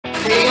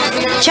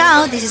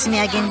Ciao, this is me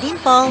again,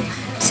 Dimple.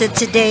 So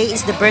today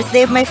is the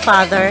birthday of my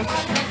father,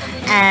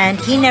 and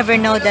he never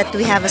know that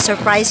we have a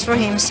surprise for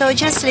him. So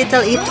just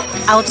little eat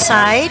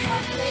outside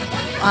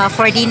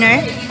for dinner.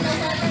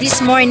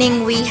 This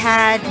morning we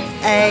had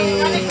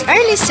a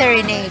early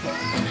serenade.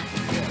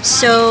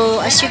 So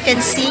as you can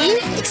see,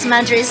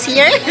 Xmandre is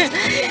here.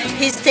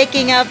 He's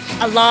taking up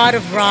a lot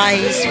of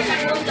rice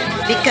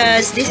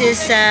because this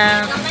is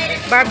a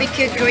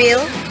barbecue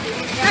grill.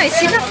 No, it's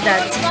enough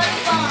that.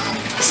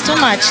 It's too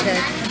much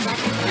that.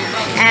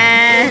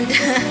 And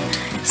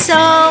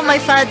so my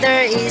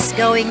father is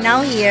going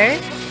now here.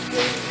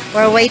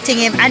 We're waiting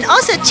him. And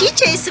also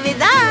Chicha is with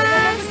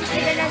us.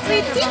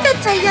 With Tita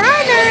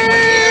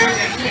Tayana.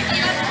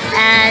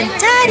 And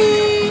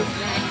Daddy.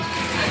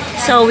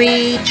 So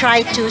we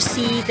try to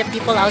see the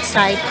people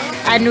outside.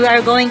 And we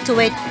are going to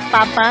wait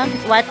Papa,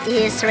 what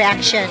his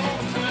reaction.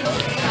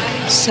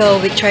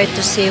 So we try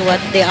to see what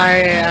they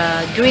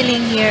are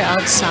grilling here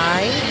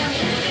outside.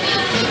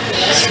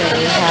 So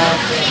we have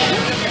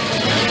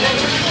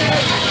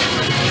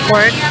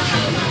pork,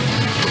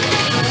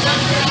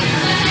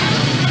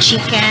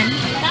 chicken,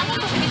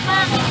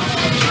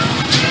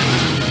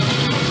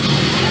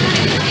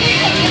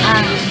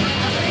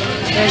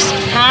 there's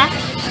ha?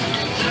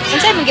 Ano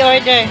saan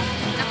mag-order?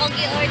 Ako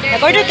gi-order.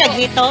 Nag-order ka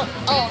dito?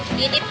 Oh,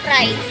 deep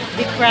fry.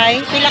 Deep fry?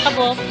 Pila ka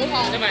po?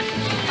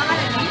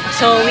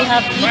 So we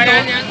have dito.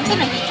 Ano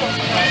saan dito?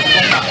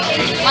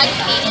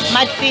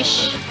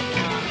 Mudfish.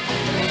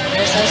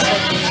 There's also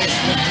this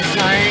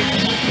dessert.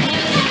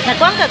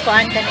 Nakuha ka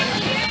kuhaan ka ni?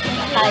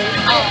 Kay?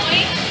 Oh.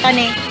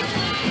 Kani?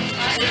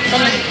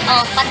 Kani?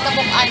 Oh,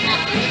 patabok anak.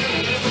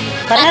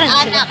 Parahan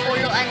sila. Anak,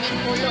 pulo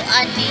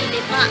ani,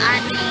 lima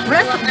ani.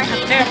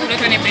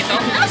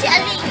 Ano si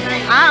Ali?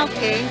 Ah,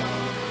 okay.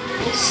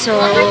 So,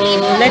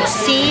 let's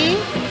see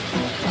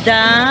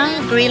the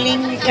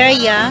grilling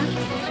area.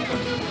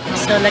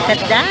 So, look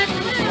at that.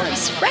 Oh,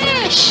 it's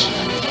fresh.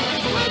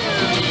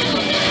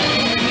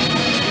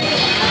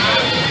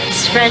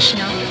 It's fresh,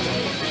 no?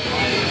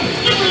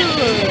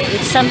 Ooh,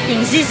 it's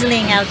something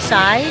sizzling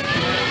outside.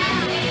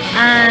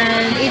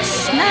 And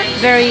it's not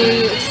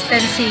very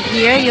expensive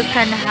here. You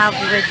can have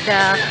with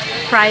the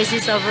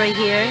prices over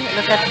here.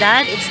 Look at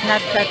that. It's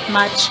not that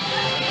much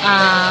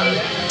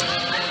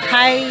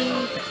high,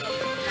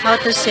 how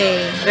to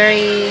say,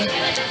 very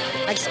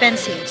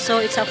expensive. So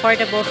it's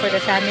affordable for the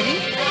family.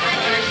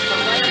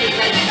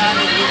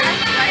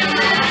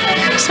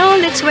 So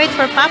let's wait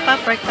for Papa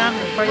for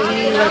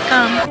he will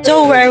come.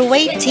 So we're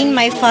waiting.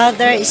 My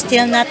father is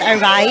still not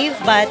arrived,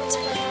 but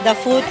the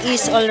food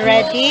is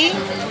already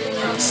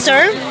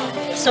served.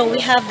 So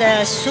we have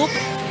the soup,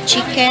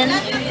 chicken.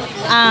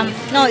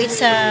 No,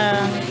 it's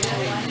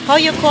how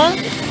you call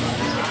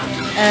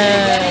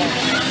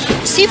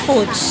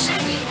seafoods.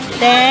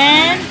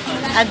 Then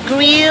a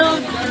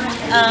grilled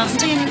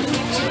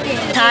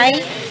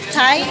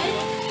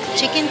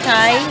chicken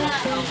thigh.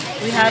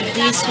 We have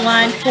this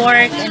one,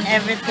 pork and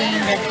everything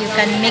that you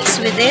can mix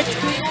with it,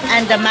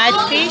 and the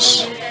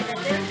mudfish.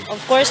 Of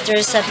course,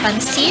 there's a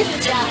pancit,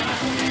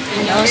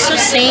 and also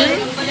same,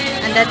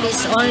 and that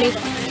is only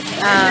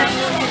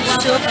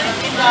soup.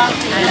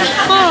 And of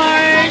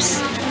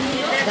course,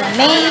 the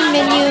main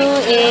menu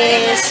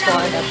is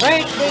for the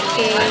birthday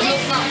cake.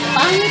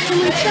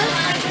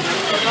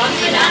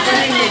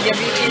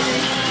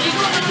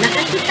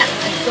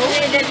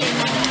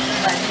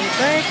 Happy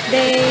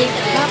birthday,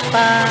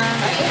 Papa.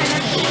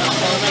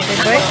 Happy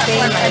birthday,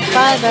 my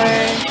father.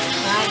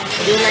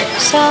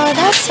 So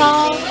that's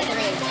all.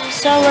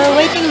 So we're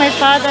waiting my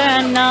father,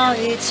 and now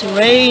it's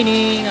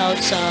raining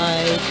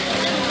outside.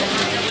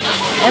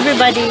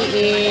 Everybody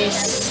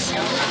is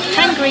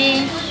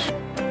hungry.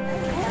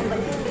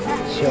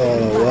 So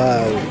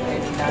wow,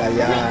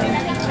 Dayan.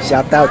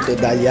 Shout out to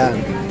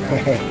Dayan.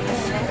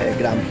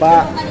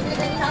 Granpa.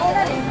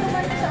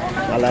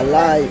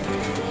 Malalay.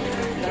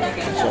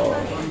 So,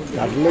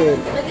 Darlene,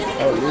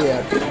 oh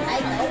yeah,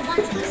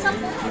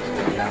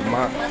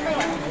 Lama,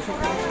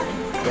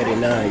 very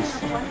nice.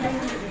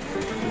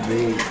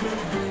 Today,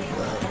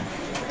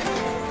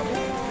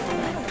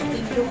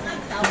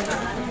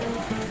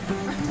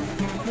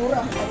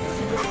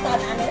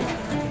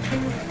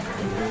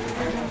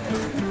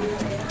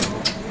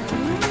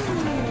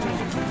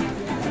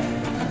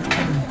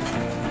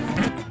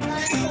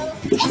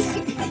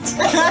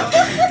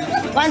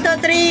 One, two,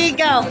 three,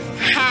 go!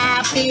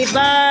 Happy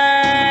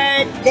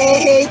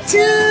birthday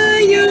to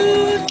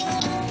you!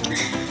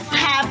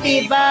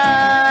 Happy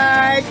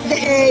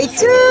birthday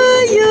to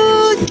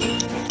you!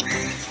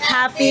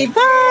 Happy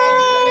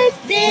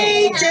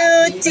birthday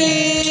to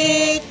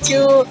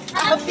Tichu!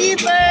 Happy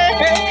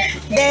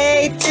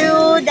birthday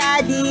to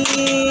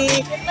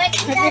Daddy!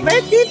 Happy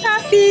birthday,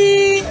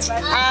 Papi!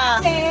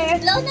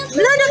 Blow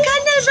the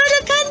candle! Blow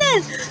the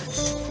candle!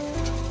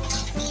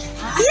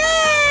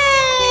 Yay!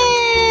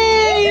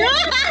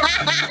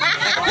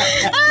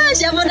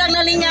 Siya mo nang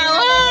nalingaw.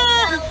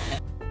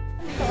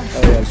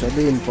 oh yeah, so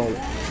Dimple,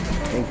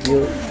 thank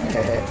you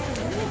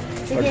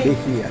for being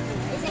here.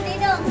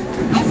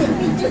 Ay, si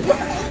Video.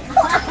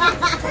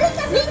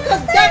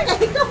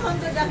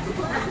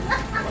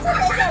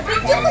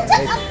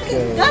 Che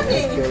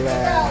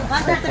bello.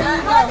 1, 2, 3,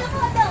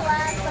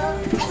 go.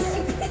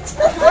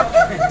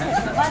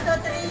 1, 2,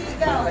 3,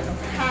 go.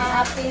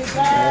 Happy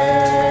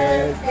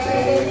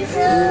birthday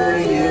to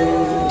you.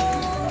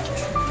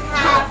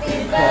 Happy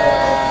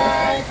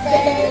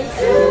birthday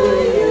to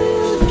you.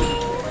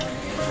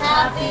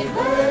 Happy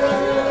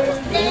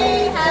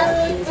birthday,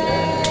 happy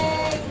birthday,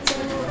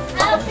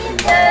 happy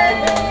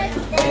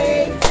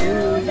birthday to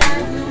you.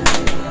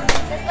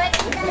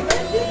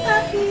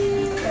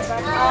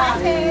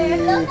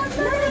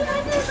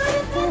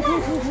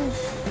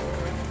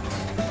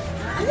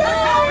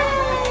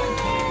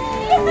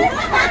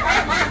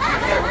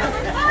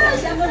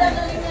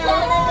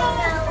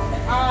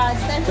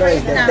 So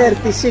it's the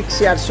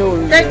 36 years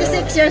old.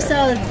 36 years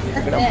old.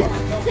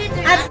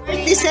 At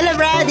the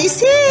celebrate is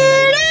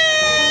here!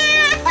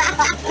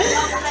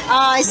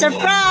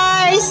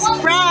 Surprise!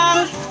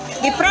 Prank!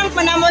 Gi-prank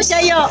pa na mo siya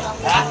yo.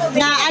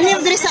 Nga anim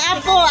diri sa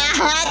apo.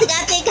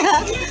 Atik-atik.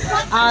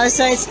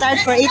 So it's start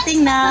for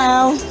eating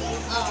now.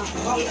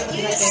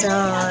 So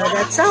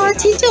that's how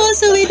Chicho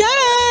also with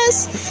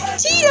us.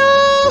 Chicho!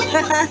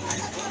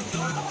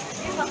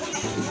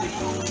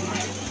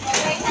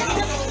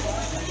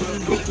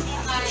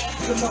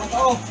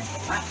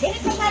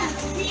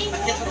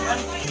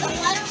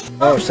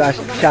 Oh,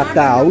 shout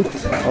out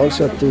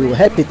also to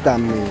Happy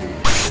Tummy.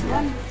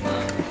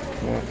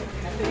 Oh,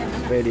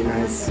 very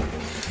nice.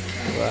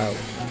 Wow.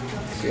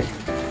 Okay.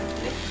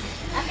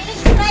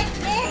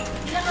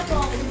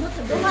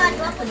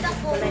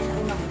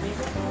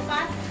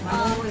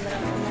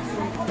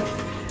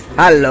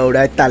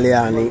 Allora,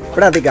 italiani,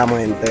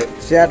 praticamente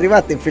se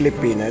arrivate in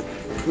Filippine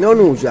non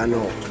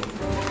usano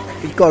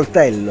il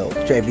coltello,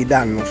 cioè vi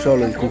danno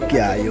solo il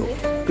cucchiaio.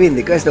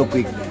 Quindi questo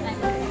qui,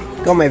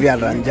 come vi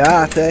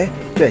arrangiate?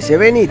 Cioè se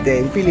venite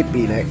in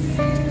Filippine,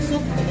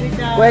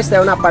 questa è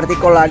una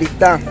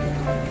particolarità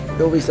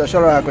che ho visto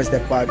solo da queste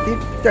parti,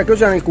 cioè che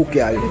usano il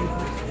cucchiaio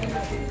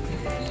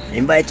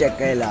invece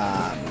che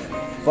la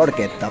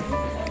forchetta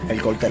e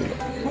il coltello.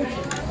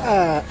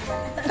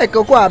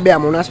 Ecco qua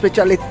abbiamo una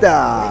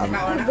specialità,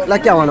 la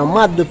chiamano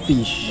mud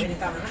fish,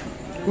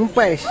 un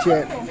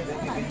pesce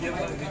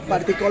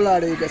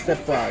particolare di queste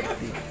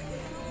parti.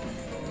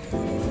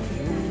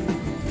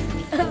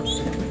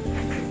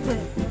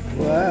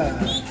 Wow.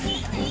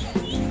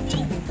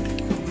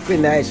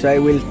 Quindi adesso I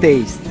will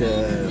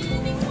taste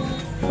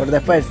for the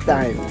first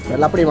time, per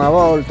la prima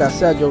volta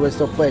assaggio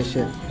questo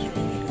pesce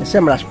e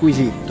sembra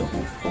squisito.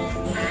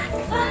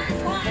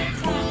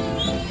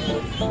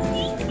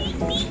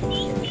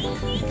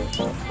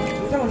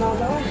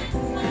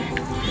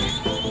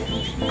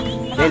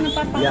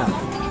 Yeah,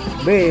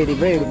 very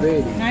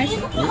Nice.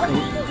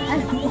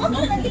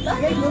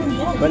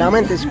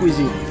 veramente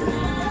squisito.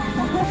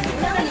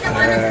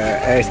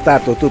 È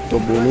stato tutto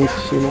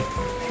buonissimo,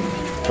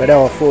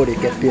 però fuori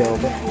che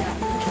piove,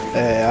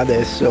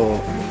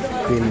 adesso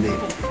quindi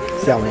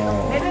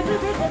stiamo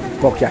un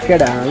po'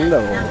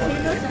 chiacchierando,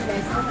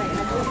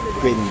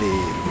 quindi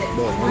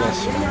non lo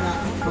so.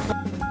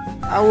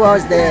 How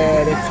was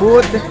the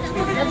food?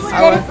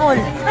 Very full.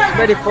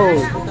 Very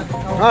full.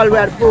 All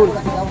were full.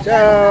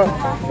 So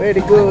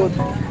very good.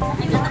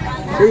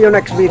 See you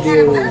next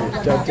video.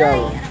 Ciao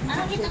ciao.